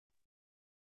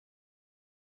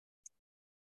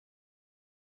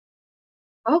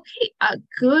Okay,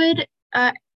 good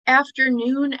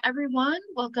afternoon, everyone.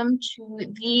 Welcome to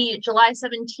the July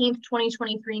 17th,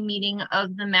 2023 meeting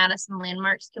of the Madison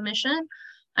Landmarks Commission.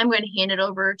 I'm going to hand it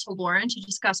over to Lauren to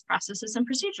discuss processes and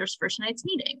procedures for tonight's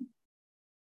meeting.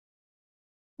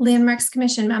 Landmarks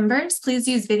Commission members, please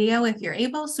use video if you're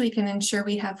able so we can ensure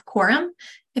we have quorum.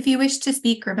 If you wish to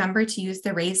speak, remember to use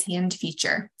the raise hand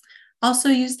feature. Also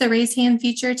use the raise hand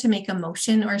feature to make a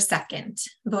motion or second.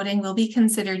 Voting will be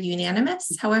considered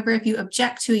unanimous. However, if you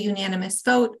object to a unanimous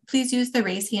vote, please use the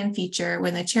raise hand feature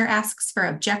when the chair asks for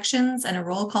objections and a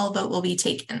roll call vote will be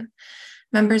taken.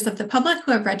 Members of the public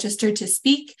who have registered to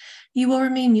speak, you will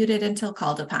remain muted until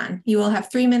called upon. You will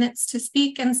have 3 minutes to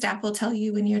speak and staff will tell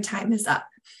you when your time is up.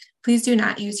 Please do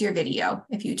not use your video.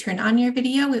 If you turn on your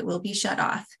video, it will be shut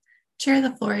off. Chair,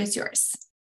 the floor is yours.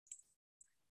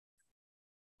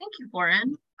 Thank you,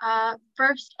 Lauren.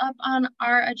 First up on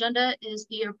our agenda is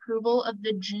the approval of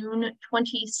the June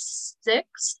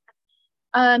 26th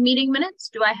meeting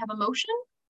minutes. Do I have a motion?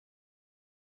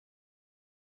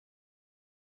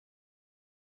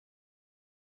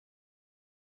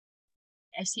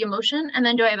 I see a motion, and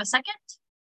then do I have a second?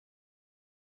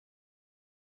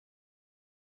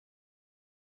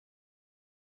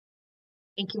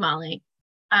 Thank you, Molly.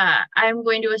 I'm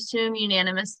going to assume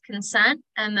unanimous consent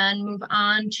and then move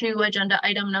on to agenda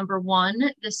item number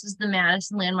 1. This is the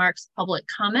Madison Landmarks public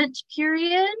comment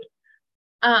period.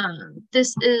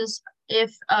 This is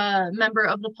if a member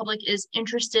of the public is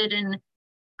interested in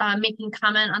making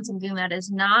comment on something that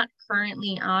is not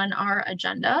currently on our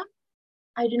agenda.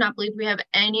 I do not believe we have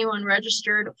anyone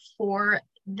registered for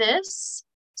this.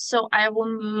 So I will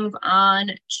move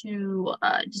on to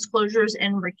disclosures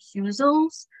and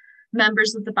recusals.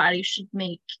 Members of the body should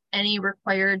make any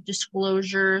required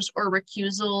disclosures or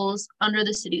recusals under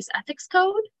the city's ethics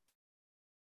code.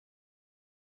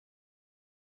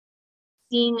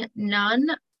 Seeing none,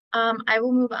 I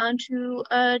will move on to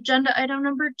agenda item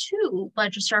number 2,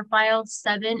 Registrar File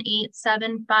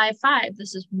 78755.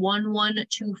 This is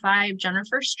 1125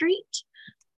 Jennifer Street.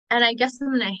 And I guess I'm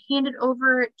going to hand it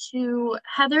over to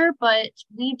Heather, but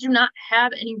we do not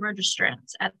have any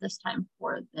registrants at this time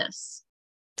for this.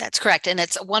 That's correct. And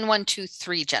it's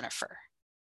 1123, Jennifer.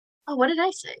 Oh, what did I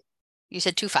say? You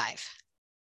said 25.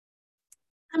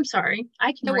 I'm sorry.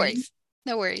 I can read.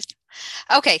 No worries.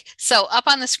 Okay, so up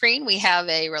on the screen, we have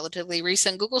a relatively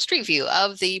recent Google Street View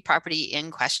of the property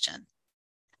in question.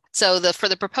 So for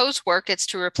the proposed work, it's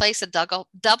to replace a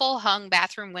double hung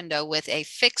bathroom window with a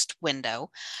fixed window.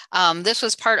 This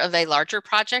was part of a larger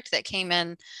project that came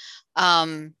in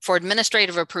for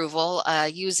administrative approval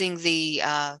using the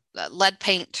lead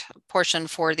paint portion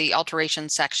for the alteration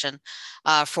section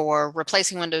for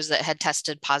replacing windows that had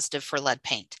tested positive for lead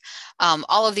paint.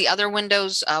 All of the other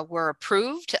windows were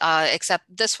approved except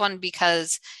this one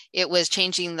because it was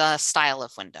changing the style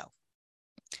of window.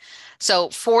 So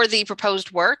for the proposed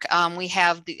work, we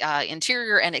have the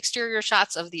interior and exterior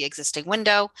shots of the existing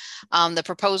window. The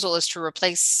proposal is to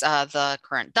replace the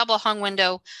current double hung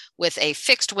window with a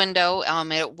fixed window.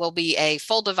 It will be a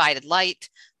full divided light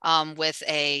with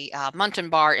a muntin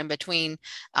bar in between,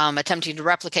 attempting to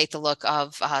replicate the look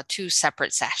of 2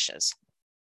 separate sashes.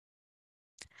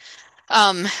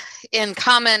 In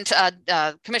comment,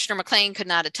 Commissioner McLean could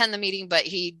not attend the meeting, but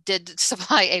he did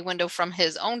supply a window from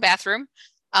his own bathroom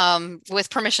with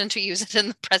permission to use it in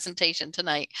the presentation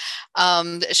tonight,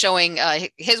 showing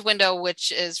his window,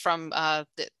 which is from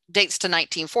dates to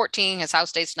 1914. His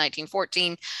house dates to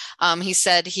 1914. He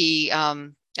said he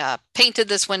painted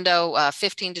this window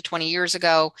 15 to 20 years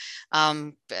ago.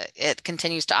 It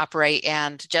continues to operate,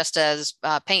 and just as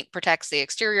paint protects the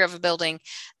exterior of a building,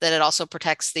 that it also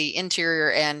protects the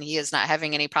interior, and he is not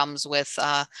having any problems with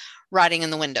rotting in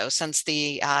the window, since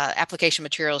the application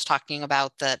material is talking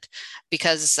about that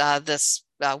because this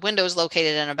window is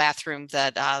located in a bathroom,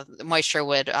 that moisture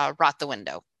would rot the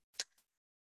window.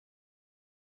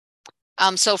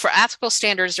 So for ethical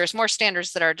standards, there's more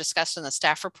standards that are discussed in the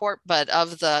staff report, but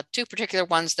of the 2 particular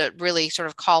ones that really sort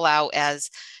of call out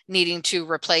as needing to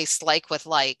replace like with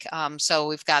like. So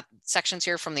we've got sections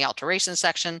here from the alteration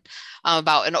section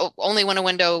about only when a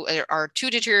window are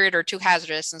too deteriorated or too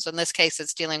hazardous. And so in this case,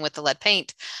 it's dealing with the lead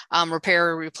paint, repair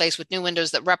or replace with new windows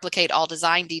that replicate all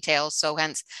design details. So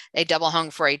hence a double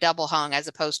hung for a double hung as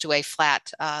opposed to a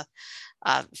flat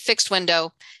fixed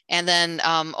window. And then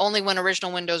only when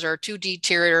original windows are too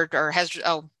deteriorated or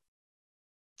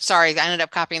sorry, I ended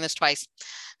up copying this twice.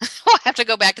 I'll have to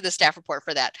go back to the staff report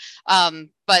for that.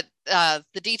 But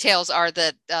the details are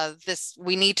that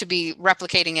we need to be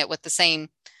replicating it with the same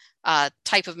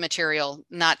type of material,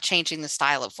 not changing the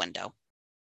style of window.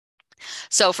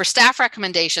 So for staff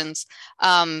recommendations,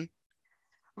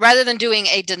 rather than doing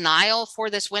a denial for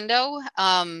this window,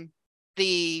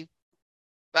 the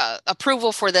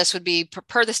approval for this would be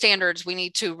per the standards. We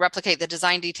need to replicate the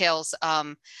design details.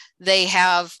 They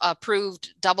have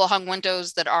approved double hung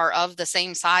windows that are of the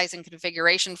same size and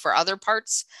configuration for other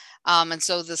parts. And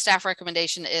so the staff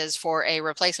recommendation is for a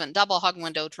replacement double hung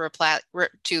window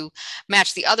to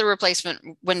match the other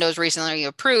replacement windows recently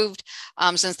approved,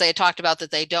 since they had talked about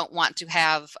that they don't want to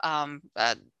have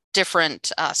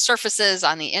different surfaces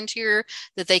on the interior,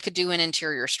 that they could do an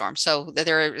interior storm. So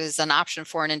there is an option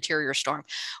for an interior storm.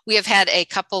 We have had a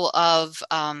couple of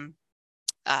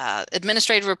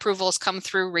administrative approvals come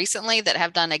through recently that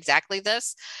have done exactly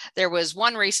this. There was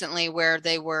one recently where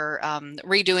they were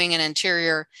redoing an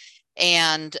interior,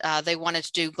 and they wanted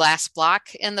to do glass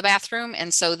block in the bathroom.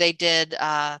 And so they did,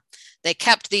 they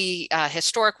kept the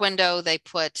historic window. They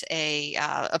put a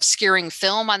obscuring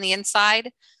film on the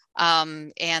inside.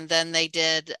 And then they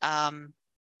did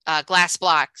glass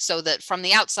block, so that from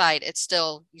the outside,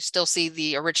 you still see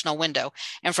the original window.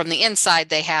 And from the inside,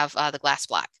 they have the glass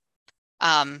block.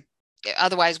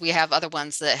 Otherwise, we have other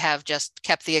ones that have just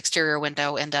kept the exterior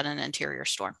window and done an interior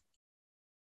storm.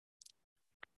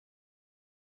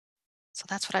 So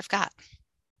that's what I've got.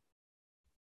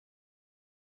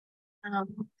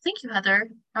 Thank you, Heather.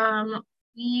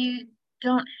 We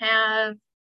don't have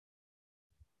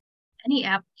any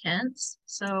applicants,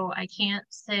 so I can't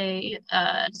say,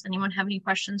 does anyone have any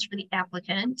questions for the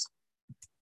applicant?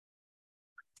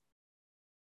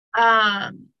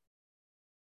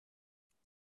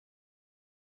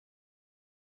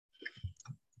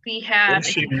 We have. What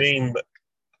does she mean?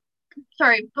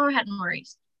 Sorry, go ahead,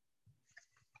 Maurice.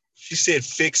 She said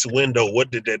fixed window.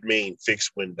 What did that mean?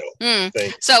 Fixed window.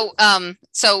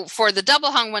 So for the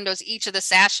double hung windows, each of the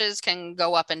sashes can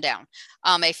go up and down.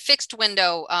 A fixed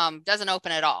window doesn't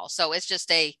open at all. So it's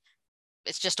just a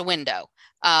window.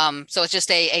 So it's just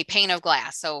a pane of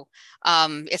glass. So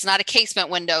it's not a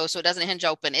casement window, so it doesn't hinge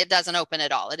open. It doesn't open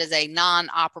at all. It is a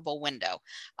non-operable window.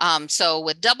 So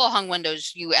with double hung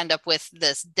windows, you end up with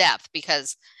this depth,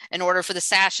 because in order for the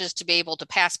sashes to be able to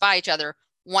pass by each other,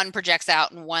 one projects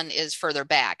out and one is further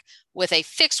back. With a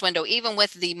fixed window, even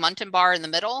with the Muntin bar in the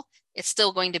middle, it's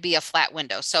still going to be a flat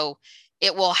window. So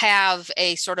it will have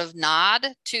a sort of nod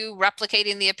to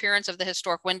replicating the appearance of the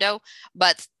historic window,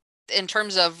 but in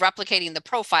terms of replicating the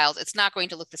profiles, it's not going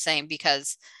to look the same,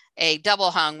 because a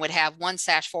double hung would have one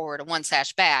sash forward and one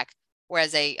sash back,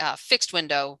 whereas a fixed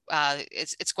window,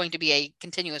 it's going to be a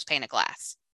continuous pane of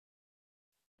glass.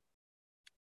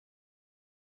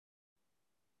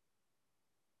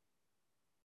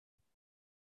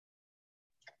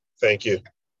 Thank you.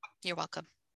 You're welcome.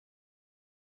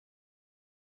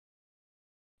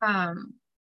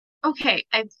 Okay,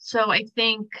 so I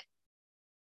think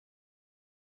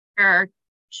there are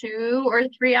 2 or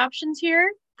 3 options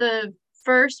here. The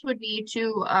first would be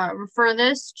to refer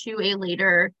this to a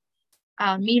later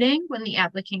meeting when the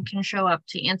applicant can show up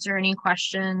to answer any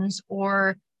questions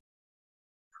or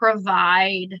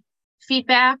provide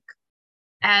feedback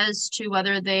as to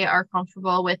whether they are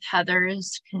comfortable with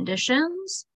Heather's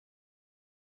conditions.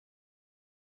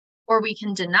 Or we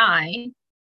can deny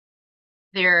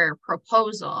their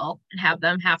proposal and have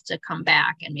them have to come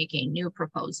back and make a new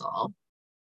proposal.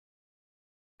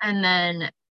 And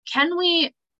then can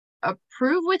we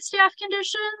approve with staff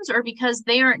conditions, or because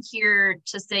they aren't here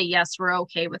to say, yes, we're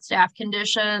okay with staff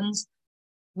conditions,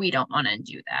 we don't want to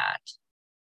do that?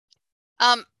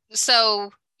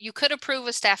 So you could approve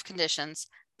with staff conditions.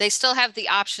 They still have the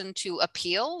option to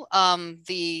appeal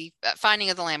the finding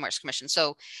of the Landmarks Commission.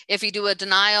 So if you do a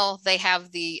denial, they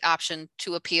have the option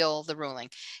to appeal the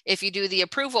ruling. If you do the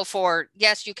approval for,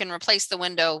 yes, you can replace the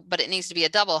window, but it needs to be a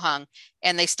double hung,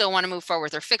 and they still want to move forward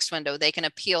with their fixed window, they can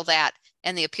appeal that,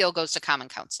 and the appeal goes to Common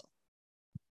Council.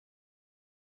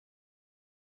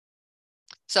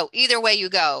 So either way you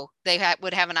go, they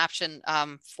would have an option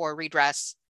for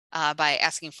redress by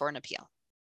asking for an appeal.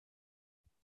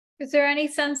 Is there any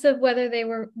sense of whether they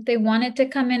wanted to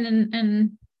come in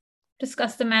and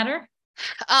discuss the matter?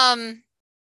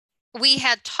 We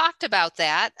had talked about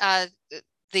that.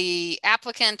 The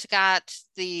applicant got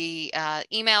the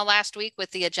email last week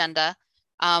with the agenda.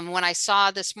 When I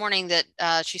saw this morning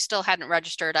that she still hadn't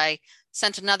registered, I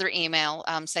sent another email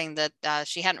saying that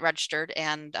she hadn't registered,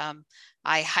 and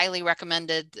I highly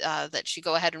recommended that she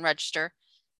go ahead and register.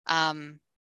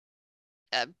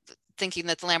 Thinking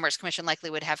that the Landmarks Commission likely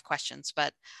would have questions,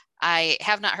 but I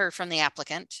have not heard from the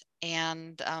applicant.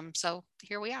 And so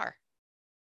here we are.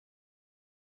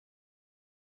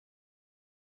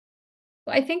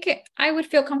 I think I would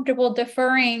feel comfortable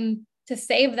deferring to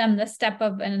save them the step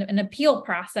of an appeal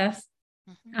process.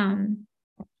 Mhm.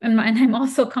 And I'm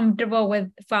also comfortable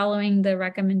with following the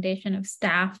recommendation of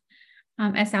staff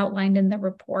as outlined in the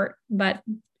report, but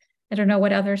I don't know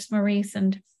what others, Maurice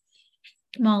and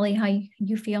Molly, how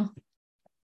you feel.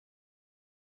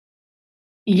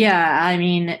 Yeah, I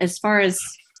mean, as far as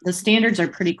the standards are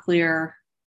pretty clear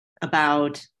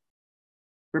about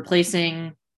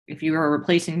replacing, if you are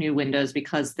replacing new windows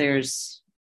because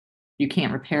you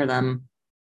can't repair them,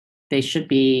 they should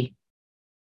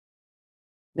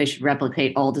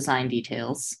replicate all design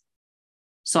details.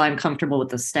 So I'm comfortable with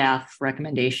the staff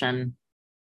recommendation,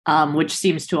 which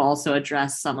seems to also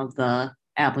address some of the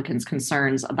applicant's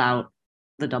concerns about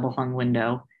the double hung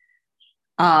window.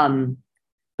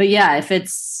 But yeah, if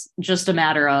it's just a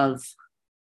matter of,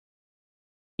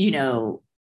 if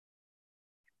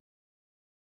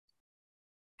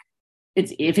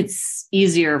it's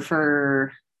easier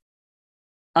for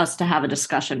us to have a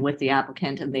discussion with the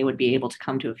applicant and they would be able to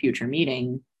come to a future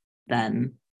meeting,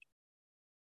 then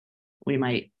we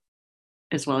might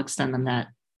as well extend them that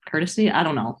courtesy. I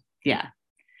don't know. Yeah.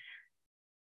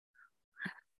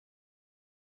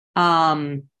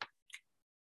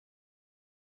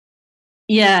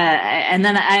 Yeah, and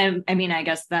then I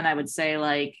guess then I would say,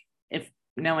 like, if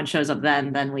no one shows up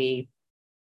then we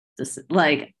just,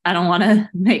 like, I don't want to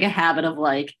make a habit of,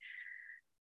 like,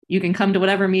 you can come to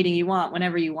whatever meeting you want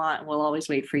whenever you want, and we'll always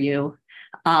wait for you.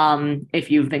 If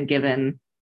you've been given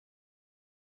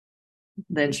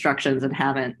the instructions and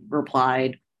haven't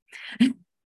replied.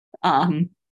 So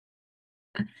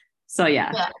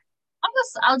yeah.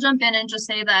 I'll jump in and just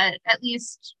say that at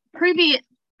least I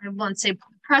won't say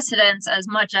precedents as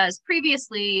much as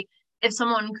previously, if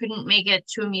someone couldn't make it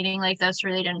to a meeting like this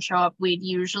or they didn't show up, we'd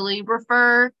usually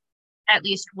refer at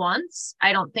least once.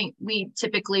 I don't think we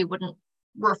typically wouldn't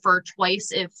refer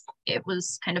twice if it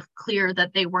was kind of clear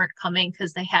that they weren't coming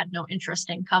because they had no interest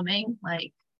in coming.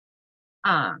 Like,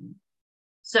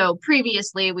 so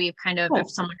previously we've kind of, if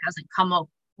someone hasn't come up,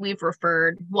 we've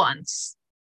referred once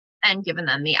and given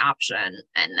them the option.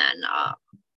 And then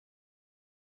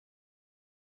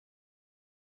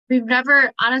we've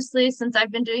never, honestly, since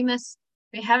I've been doing this,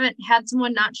 we haven't had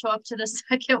someone not show up to the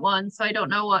second one. So I don't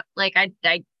know what, like,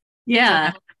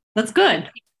 yeah, that's good.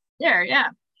 There, yeah.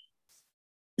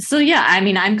 So yeah, I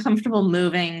mean, I'm comfortable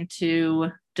moving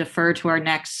to defer to our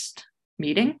next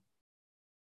meeting.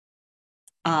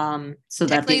 So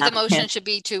that the motion should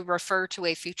be to refer to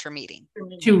a future meeting.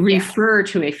 To refer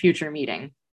to a future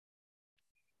meeting.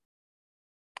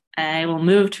 I will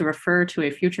move to refer to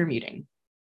a future meeting.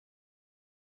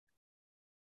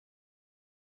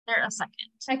 There a second.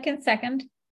 Second. Thank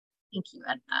you,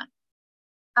 Edna.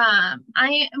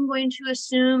 I am going to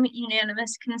assume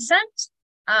unanimous consent,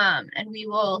 and we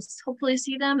will hopefully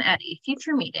see them at a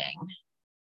future meeting.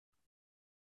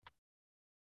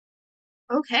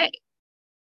 Okay.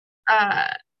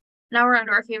 Now we're on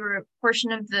to our favorite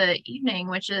portion of the evening,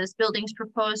 which is buildings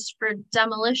proposed for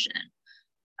demolition.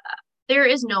 There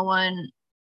is no one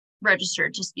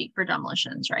registered to speak for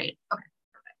demolitions, right? Okay,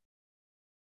 perfect.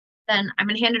 Then I'm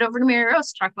going to hand it over to Mary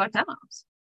Rose to talk about demos.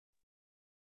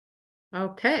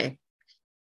 Okay.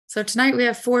 So tonight we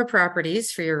have 4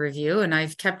 properties for your review, and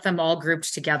I've kept them all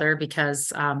grouped together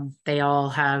because they all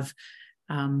have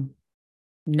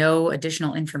no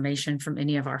additional information from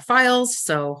any of our files.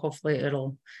 So hopefully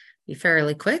it'll be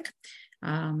fairly quick.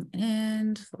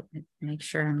 And let me make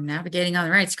sure I'm navigating on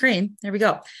the right screen. There we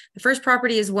go. The first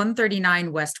property is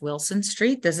 139 West Wilson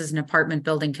Street. This is an apartment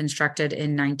building constructed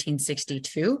in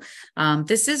 1962.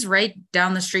 This is right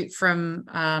down the street from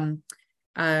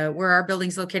where our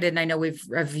building's located. And I know we've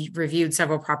reviewed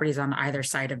several properties on either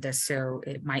side of this, so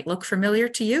it might look familiar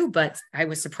to you, but I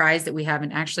was surprised that we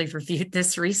haven't actually reviewed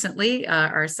this recently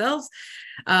ourselves.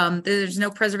 There's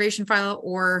no preservation file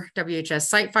or WHS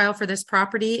site file for this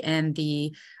property, and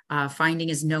the finding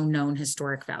is no known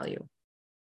historic value.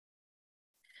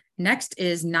 Next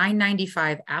is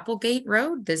 995 Applegate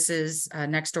Road. This is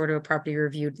next door to a property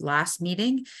reviewed last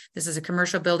meeting. This is a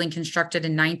commercial building constructed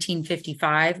in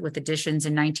 1955 with additions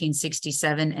in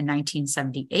 1967 and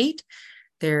 1978.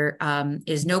 There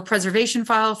is no preservation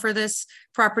file for this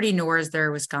property, nor is there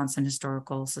a Wisconsin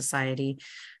Historical Society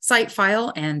site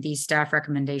file, and the staff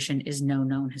recommendation is no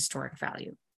known historic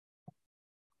value.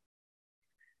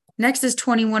 Next is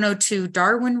 2102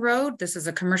 Darwin Road. This is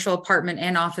a commercial apartment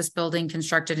and office building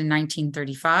constructed in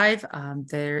 1935.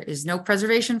 There is no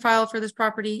preservation file for this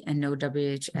property and no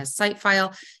WHS site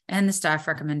file, and the staff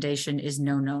recommendation is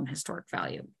no known historic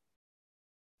value.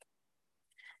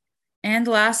 And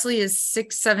lastly is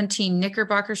 617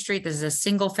 Knickerbocker Street. This is a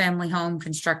single family home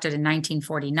constructed in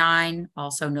 1949.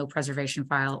 Also no preservation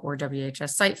file or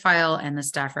WHS site file, and the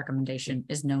staff recommendation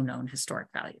is no known historic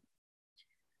value.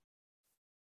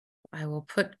 I will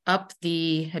put up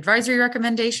the advisory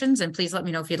recommendations, and please let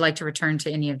me know if you'd like to return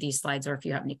to any of these slides or if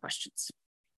you have any questions.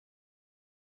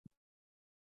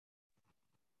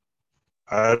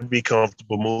 I'd be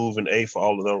comfortable moving A for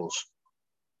all of those.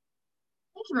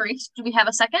 Thank you, Maurice. Do we have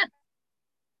a second?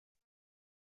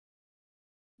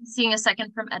 Seeing a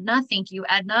second from Edna. Thank you,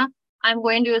 Edna. I'm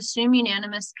going to assume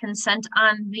unanimous consent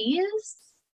on these.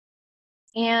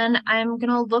 And I'm going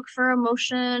to look for a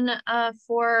motion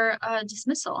for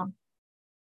dismissal.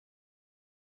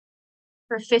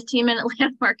 For a 15-minute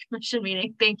landmark commission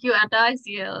meeting. Thank you, Edna. I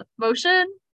see a motion.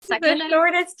 Second. The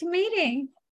shortest meeting.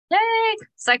 Yay!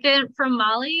 Second from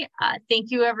Molly.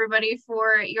 Thank you, everybody,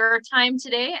 for your time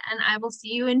today, and I will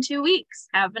see you in 2 weeks.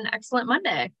 Have an excellent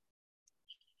Monday.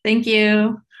 Thank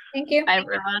you. Thank you. Bye,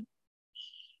 everyone.